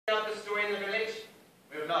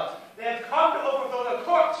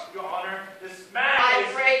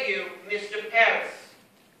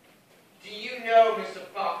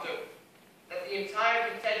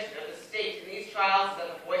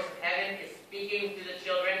speaking to the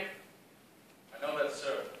children. I know that,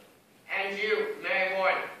 sir. And you, Mary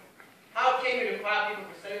Warren, how came you to cry out people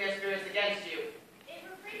for setting their spirits against you? It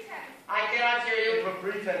were pretense. I cannot hear you. It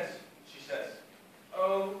were pretense, she says.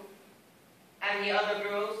 Oh, and the other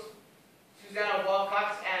girls, Susanna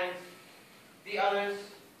Walcott and the others,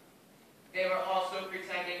 they were also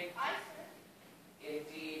pretending. I said.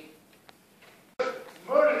 Indeed.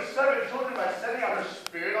 Murdered 7 children by sending out her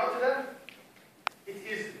spirit onto them? It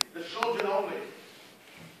is the children only.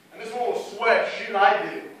 And this one will swear she lied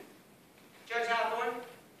to you. Judge Hathorne?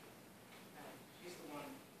 No, she's the one.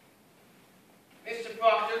 Mr.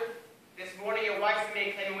 Proctor, this morning your wife's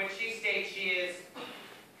maid came in which she states she is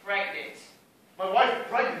pregnant. My wife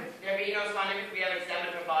pregnant? There be no sign of it. We have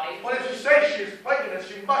examined her body. Well, if you say she is pregnant, as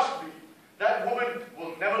she must be, that woman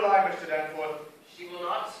will never lie, Mr. Danforth. She will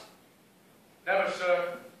not. Never, sir.